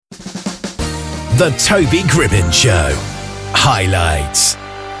The Toby Gribbin Show. Highlights.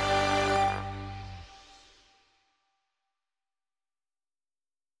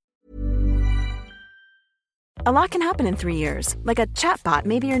 A lot can happen in 3 years, like a chatbot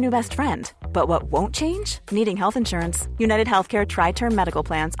may be your new best friend. But what won't change? Needing health insurance. United Healthcare Tri-Term Medical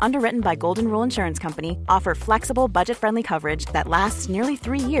Plans, underwritten by Golden Rule Insurance Company, offer flexible, budget-friendly coverage that lasts nearly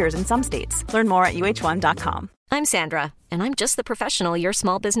 3 years in some states. Learn more at uh1.com. I'm Sandra, and I'm just the professional your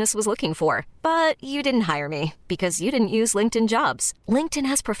small business was looking for. But you didn't hire me because you didn't use LinkedIn Jobs. LinkedIn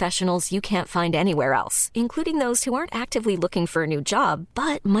has professionals you can't find anywhere else, including those who aren't actively looking for a new job,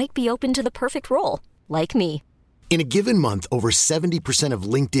 but might be open to the perfect role, like me. In a given month, over 70% of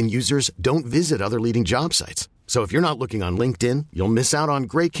LinkedIn users don't visit other leading job sites. So if you're not looking on LinkedIn, you'll miss out on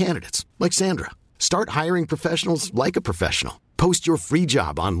great candidates like Sandra. Start hiring professionals like a professional. Post your free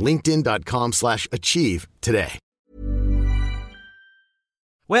job on linkedin.com/achieve today.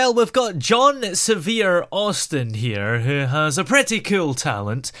 Well, we've got John Severe Austin here, who has a pretty cool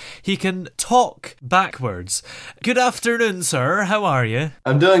talent. He can talk backwards. Good afternoon, sir. How are you?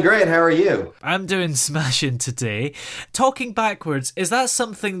 I'm doing great. How are you? I'm doing smashing today. Talking backwards, is that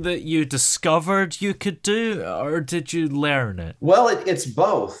something that you discovered you could do, or did you learn it? Well, it's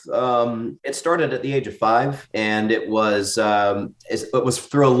both. It started at the age of 5, and it was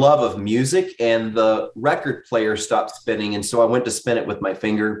through a love of music, and the record player stopped spinning, and so I went to spin it with my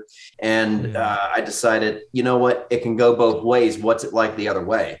finger. And I decided, you know what, it can go both ways. What's it like the other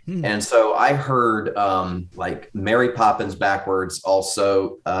way? And so I heard like Mary Poppins backwards,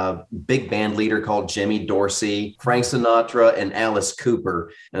 also big band leader called Jimmy Dorsey, Frank Sinatra, and Alice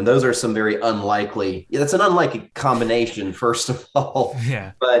Cooper. And those are some very unlikely, that's an unlikely combination, first of all.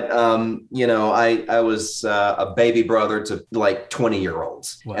 Yeah. But, you know, I was a baby brother to like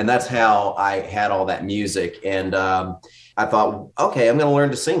 20-year-olds. Wow. And that's how I had all that music. And I thought, okay, I'm going to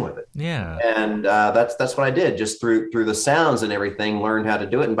learn to sing with it. Yeah. And that's what I did, just through the sounds and everything, learned how to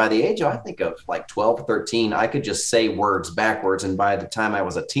do it. And by the age of, I think of like 12 or 13, I could just say words backwards. And by the time I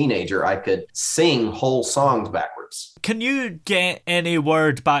was a teenager, I could sing whole songs backwards. Can you get any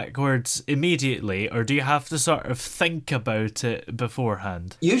word backwards immediately, or do you have to sort of think about it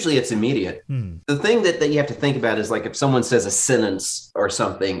beforehand? Usually it's immediate. The thing that you have to think about is like if someone says a sentence or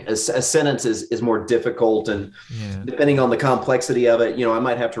something, a sentence is more difficult, and depending on the complexity of it, you know, I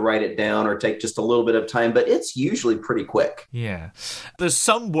might have to write it down or take just a little bit of time, but it's usually pretty quick. Yeah. There's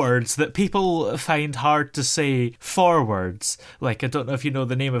some words that people find hard to say forwards. Like, I don't know if you know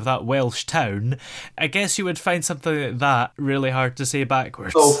the name of that Welsh town. I guess you would find something like that really hard to say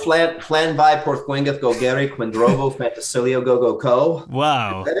backwards. Oh, Flan by Porthgwyngyth go Gary Quindrovo Fantasilio go co.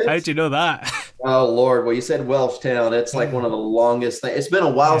 Wow. How'd you know that? Oh, Lord. Well, you said Welsh town. It's like one of the longest things. It's been a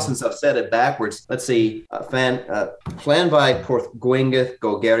while since I've said it backwards. Let's see. Flan by Porthgwyngyth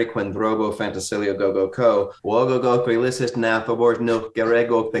go Gary Quindrovo Fantasilio go co. Wogo go Quilisys na favor no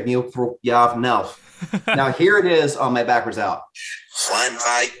Garego Pegnu Yav Nelf. Now here it is on my backwards out.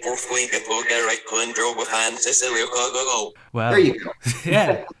 Wow. There you go.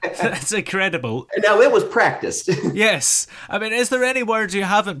 Yeah, that's incredible. Now, it was practiced. Yes. I mean, is there any words you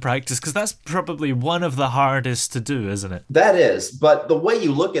haven't practiced? Because that's probably one of the hardest to do, isn't it? That is. But the way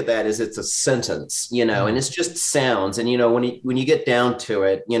you look at that is it's a sentence, you know, and it's just sounds. And, you know, when you get down to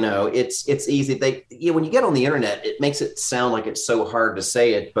it, you know, it's easy. When you get on the internet, it makes it sound like it's so hard to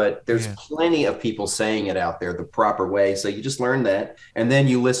say it. But there's plenty of people saying it out there the proper way. So you just learn that. And then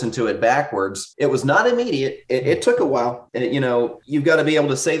you listen to it backwards. It was not immediate. It took a while. You know, you've got to be able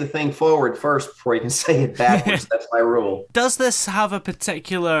to say the thing forward first before you can say it backwards. That's my rule. Does this have a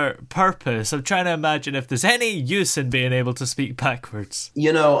particular purpose? I'm trying to imagine if there's any use in being able to speak backwards.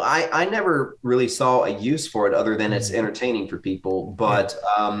 You know, I never really saw a use for it other than it's entertaining for people. But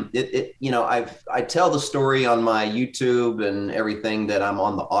you know, I tell the story on my YouTube and everything that I'm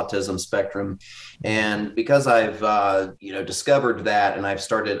on the autism spectrum. And because I've, you know, discovered that and I've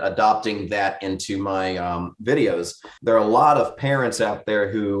started adopting that into my videos, there are a lot of parents out there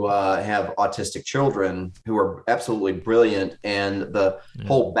who have autistic children who are absolutely brilliant. And the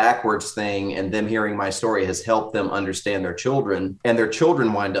whole backwards thing and them hearing my story has helped them understand their children, and their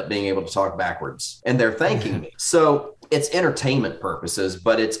children wind up being able to talk backwards, and they're thanking me. So it's entertainment purposes,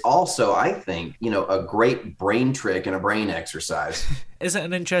 but it's also, I think, you know, a great brain trick and a brain exercise. Is it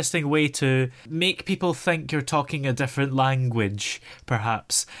an interesting way to make people think you're talking a different language,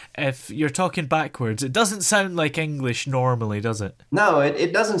 perhaps? If you're talking backwards, it doesn't sound like English normally, does it? No,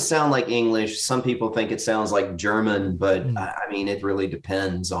 it doesn't sound like English. Some people think it sounds like German, but I mean, it really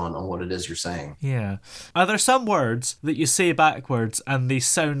depends on what it is you're saying. Yeah. Are there some words that you say backwards and they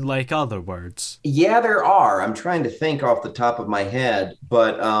sound like other words? Yeah, there are. I'm trying to think think off the top of my head,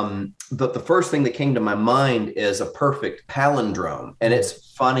 but the first thing that came to my mind is a perfect palindrome, and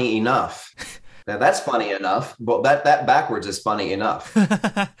it's funny enough. Now that's funny enough, but that backwards is funny enough.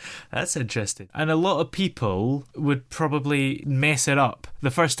 That's interesting. And a lot of people would probably mess it up the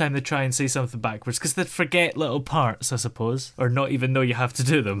first time they try and say something backwards because they'd forget little parts, I suppose, or not even know you have to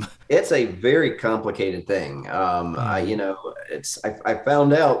do them. It's a very complicated thing. I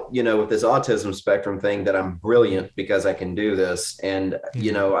found out, with this autism spectrum thing that I'm brilliant because I can do this. And,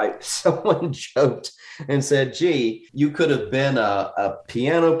 someone joked and said, gee, you could have been a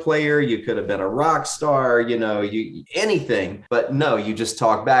piano player. You could have been a rock star, anything. But no, you just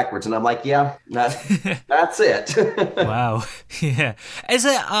talk backwards. And I'm like, yeah, that's it. Wow. Yeah. Is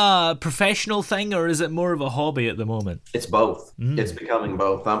it a professional thing or is it more of a hobby at the moment? It's both. It's becoming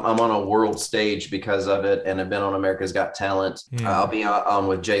both. I'm on a world stage because of it, and I've been on America's Got Talent. Yeah. I'll be on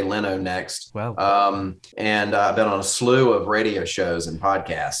with Jay Leno next. Wow. And I've been on a slew of radio shows and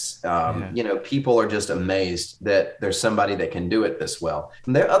podcasts. People are just amazed that there's somebody that can do it this well.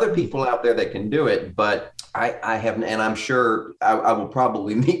 And there are other people out there that can do it, but I haven't, and I'm sure I will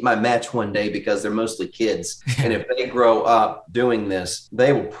probably meet my match one day because they're mostly kids. And if they grow up doing this,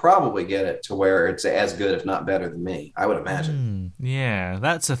 they will probably get it to where it's as good, if not better than me, I would imagine. Yeah,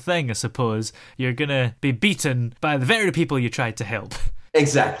 that's a thing, I suppose. You're going to be beaten by the very people you tried to help.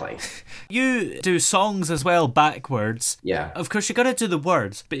 Exactly. You do songs as well backwards. Yeah. Of course, you got to do the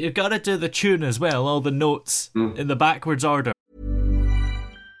words, but you've got to do the tune as well, all the notes in the backwards order.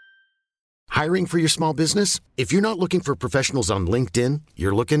 Hiring for your small business? If you're not looking for professionals on LinkedIn,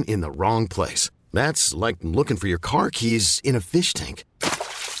 you're looking in the wrong place. That's like looking for your car keys in a fish tank.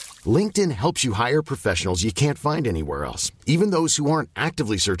 LinkedIn helps you hire professionals you can't find anywhere else, even those who aren't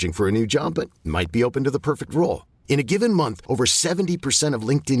actively searching for a new job but might be open to the perfect role. In a given month, over 70% of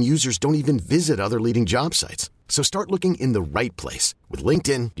LinkedIn users don't even visit other leading job sites. So start looking in the right place. With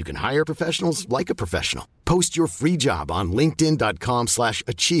LinkedIn, you can hire professionals like a professional. Post your free job on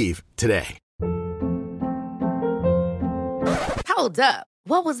linkedin.com/achieve today. Hold up.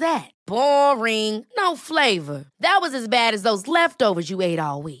 What was that? Boring. No flavor. That was as bad as those leftovers you ate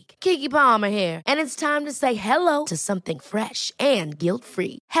all week. Keke Palmer here. And it's time to say hello to something fresh and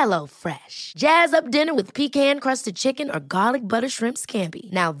guilt-free. Hello Fresh. Jazz up dinner with pecan-crusted chicken or garlic butter shrimp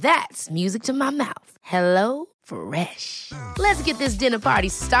scampi. Now that's music to my mouth. Hello Fresh. Let's get this dinner party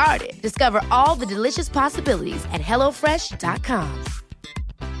started. Discover all the delicious possibilities at HelloFresh.com.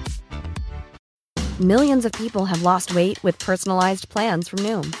 Millions of people have lost weight with personalized plans from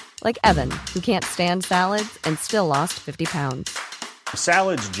Noom. Like Evan, who can't stand salads and still lost 50 pounds.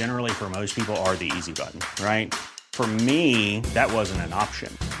 Salads generally for most people are the easy button, right? For me, that wasn't an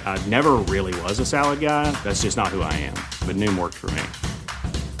option. I never really was a salad guy. That's just not who I am. But Noom worked for me.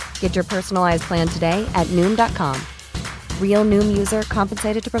 Get your personalized plan today at Noom.com. Real Noom user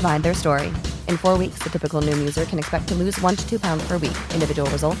compensated to provide their story. In 4 weeks, the typical Noom user can expect to lose 1 to 2 pounds per week. Individual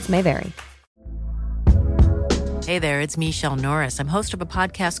results may vary. Hey there, it's Michelle Norris. I'm host of a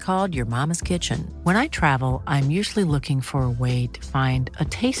podcast called Your Mama's Kitchen. When I travel, I'm usually looking for a way to find a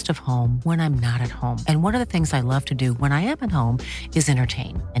taste of home when I'm not at home. And one of the things I love to do when I am at home is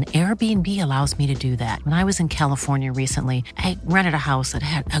entertain. And Airbnb allows me to do that. When I was in California recently, I rented a house that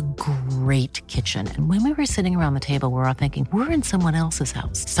had a great kitchen. And when we were sitting around the table, we were all thinking, we're in someone else's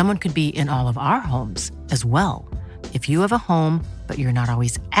house. Someone could be in all of our homes as well. If you have a home, but you're not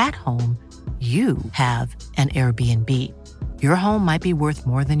always at home, you have an Airbnb. Your home might be worth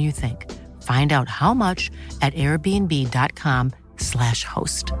more than you think. Find out how much at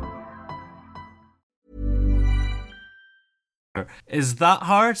airbnb.com/host. Is that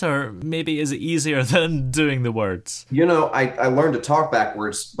hard, or maybe is it easier than doing the words? I learned to talk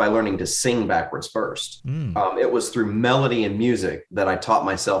backwards by learning to sing backwards first. It was through melody and music that I taught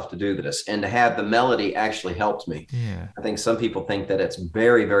myself to do this, and to have the melody actually helped me. Yeah. I think some people think that it's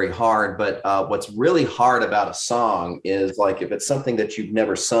very, very hard, but what's really hard about a song is like if it's something that you've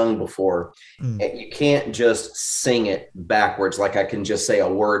never sung before, you can't just sing it backwards like I can just say a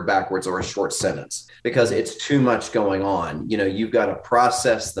word backwards or a short sentence, because it's too much going on. You've got to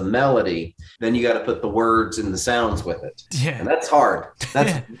process the melody, then you got to put the words and the sounds with it. Yeah. And that's hard.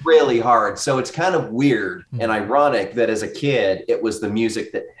 That's really hard. So it's kind of weird and ironic that as a kid, it was the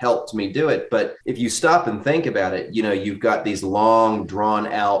music that helped me do it. But if you stop and think about it, you've got these long drawn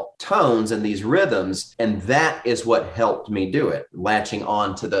out tones and these rhythms, and that is what helped me do it, latching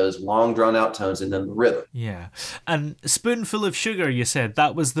on to those long drawn out tones and then the rhythm. Yeah. And Spoonful of Sugar, you said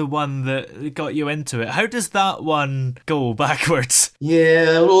that was the one that got you into it. How does that one go back backwards.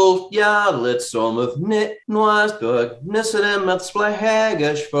 Litt som of nit noisberg, nissen met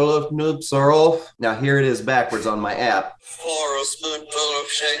splahagish full of noobsarolf. Now here it is backwards on my app. For a spoonful of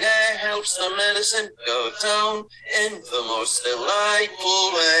sugar helps the medicine go down in the most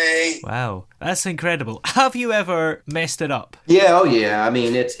delightful way. Wow, that's incredible. Have you ever messed it up? Yeah, oh yeah. I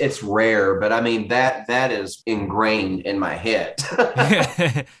mean, it's rare, but I mean that is ingrained in my head.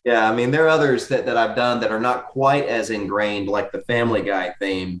 Yeah, I mean, there are others that I've done that are not quite as ingrained, like the Family Guy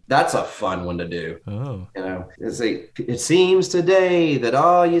theme. That's a fun one to do. Oh. You know, it seems today that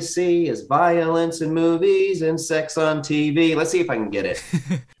all you see is violence in movies and sex on TV. Let's see if I can get it.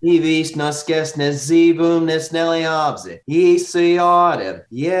 Ivis naskesnes zivum nesneli obse. Easy order,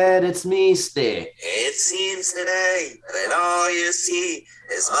 yet it's me stick. It seems today that all you see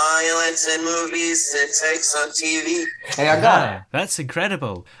is violence in movies and sex on TV. Hey, I got it. That's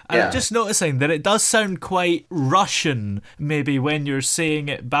incredible. Yeah. I'm just noticing that it does sound quite Russian, maybe, when you're saying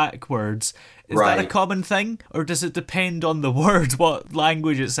it backwards. Is that a common thing? Or does it depend on the word, what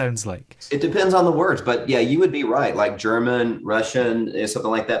language it sounds like? It depends on the words, but yeah, you would be right. Like German, Russian, something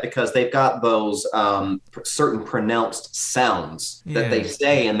like that, because they've got those certain pronounced sounds that they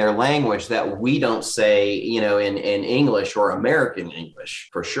say in their language that we don't say, in English or American English,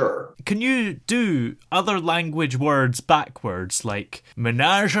 for sure. Can you do other language words backwards, like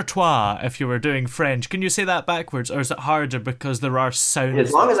ménage à trois if you were doing French? Can you say that backwards, or is it harder because there are sounds?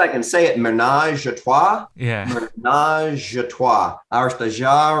 As long as I can say it, ménage à trois. Yeah. Ménage à trois. Our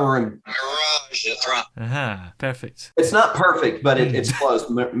stagiaire. Ménage à trois. Perfect. It's not perfect, but it's close.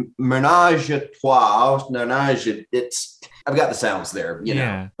 Ménage à trois. Ménage. I've got the sounds there,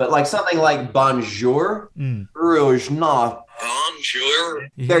 know. But like something like bonjour. Bonjour.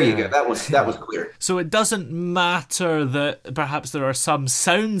 There you go. That was clear. So it doesn't matter that perhaps there are some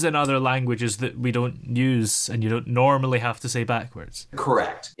sounds in other languages that we don't use and you don't normally have to say backwards.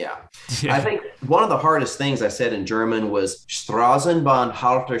 Correct. Yeah. I think one of the hardest things I said in German was Straßenbahn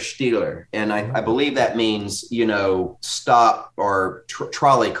Haltestelle, and I believe that means stop or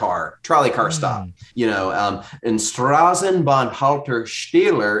trolley car stop. And Straßenbahn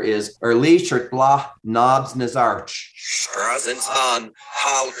Haltestelle is Erleichtert Knobs Nazarch. Straßenbahn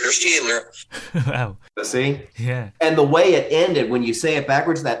Haltestelle. Wow. See? Yeah. And the way it ended, when you say it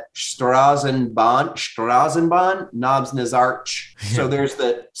backwards, that Straßenbahn, Knobs Nazarch. Yeah. So there's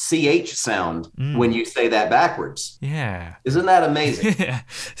the CH sound when you say that backwards. Yeah. Isn't that amazing? Yeah,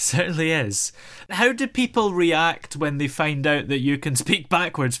 certainly is. How do people react when they find out that you can speak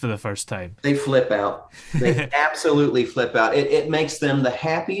backwards for the first time? They flip out. They absolutely flip out. It makes them the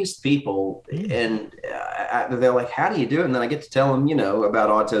happiest people. And they're like, how do you do it? And then I get to tell them, about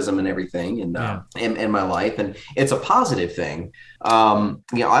autism and everything and my life. And it's a positive thing.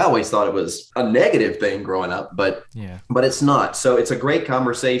 I always thought it was a negative thing growing up, but it's not. So it's a great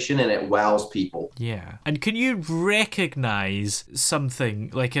conversation and it wows people. Yeah. And can you recognize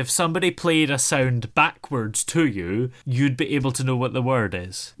something, like if somebody played a sound backwards to you, you'd be able to know what the word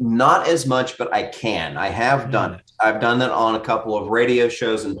is? Not as much, but I can. I have done it. I've done that on a couple of radio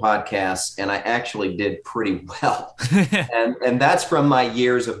shows and podcasts, and I actually did pretty well. and that's from my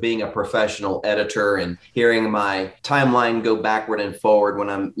years of being a professional editor and hearing my timeline go backward and forward when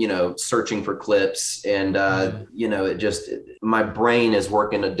I'm, searching for clips. And, my brain is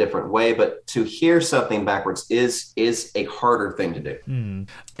working a different way. But to hear something backwards is a harder thing to do.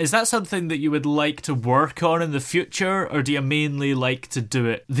 Is that something that you would like to work on in the future, or do you mainly like to do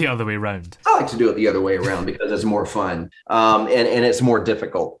it the other way around? I like to do it the other way around because it's more fun. And it's more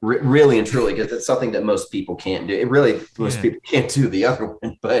difficult, really and truly, because it's something that most people can't do. Most people can't do the other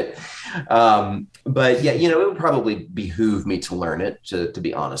one. But yeah, it would probably behoove me to learn it, to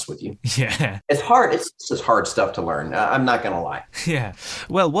be honest with you. Yeah. It's hard. It's just hard stuff to learn. I'm not going to lie. Yeah.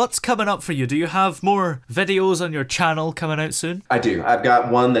 Well, what's coming up for you? Do you have more videos on your channel coming out soon? I do. I've got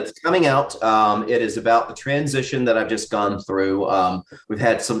one that's coming out. It is about the transition that I've just gone through. We've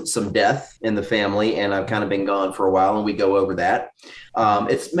had some death in the family, and I've kind of been gone for a while, and we go over that.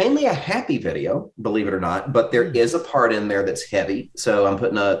 It's mainly a happy video, believe it or not, but there is a part in there that's heavy. So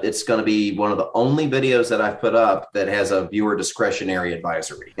it's going to be one of the only videos that I've put up that has a viewer discretionary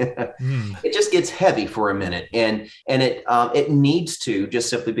advisory. It just gets heavy for a minute, and it needs to, just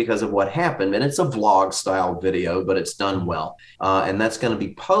simply because of what happened. And it's a vlog style video, but it's done well. And that's going to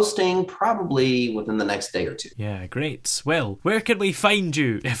be posting probably within the next day or two. Yeah, great. Well, where can we find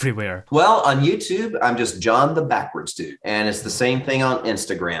you everywhere? Well, on YouTube, I'm just John the Backwards Dude, and it's the same thing on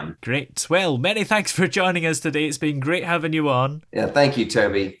Instagram. Great. Well, many thanks for joining us today. It's been great having you on. Yeah, thank you,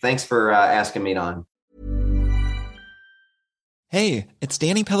 Toby. Thanks for asking me on. Hey, it's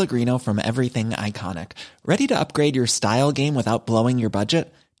Danny Pellegrino from Everything Iconic. Ready to upgrade your style game without blowing your budget?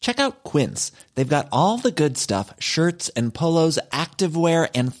 Check out Quince. They've got all the good stuff, shirts and polos,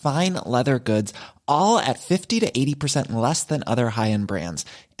 activewear, and fine leather goods, all at 50 to 80% less than other high-end brands.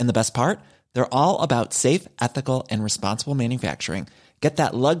 And the best part? They're all about safe, ethical, and responsible manufacturing. Get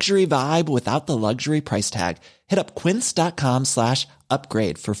that luxury vibe without the luxury price tag. Hit up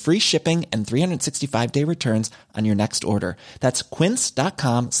quince.com/upgrade for free shipping and 365-day returns on your next order. That's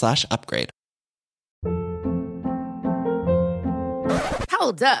quince.com/upgrade.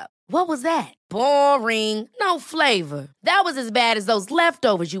 Hold up. What was that? Boring. No flavor. That was as bad as those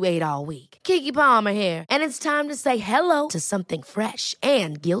leftovers you ate all week. Keke Palmer here, and it's time to say hello to something fresh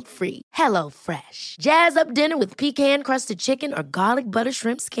and guilt-free. Hello Fresh. Jazz up dinner with pecan-crusted chicken or garlic butter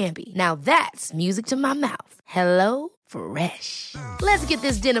shrimp scampi. Now that's music to my mouth. Hello Fresh. Let's get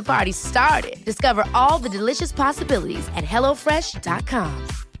this dinner party started. Discover all the delicious possibilities at hellofresh.com.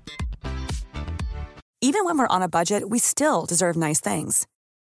 Even when we're on a budget, we still deserve nice things.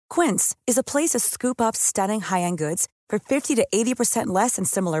 Quince is a place to scoop up stunning high-end goods for 50 to 80% less than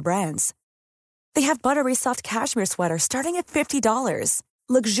similar brands. They have buttery soft cashmere sweaters starting at $50,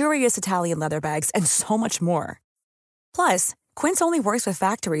 luxurious Italian leather bags, and so much more. Plus, Quince only works with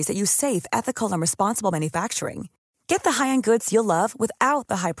factories that use safe, ethical, and responsible manufacturing. Get the high-end goods you'll love without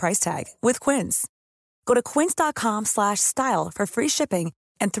the high price tag with Quince. Go to quince.com/style for free shipping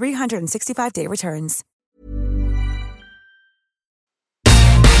and 365-day returns.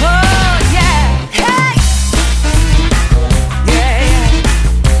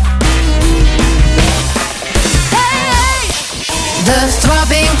 The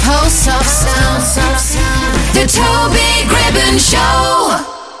throbbing pulse of sound. The Toby Gribbon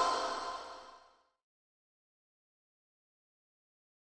Show.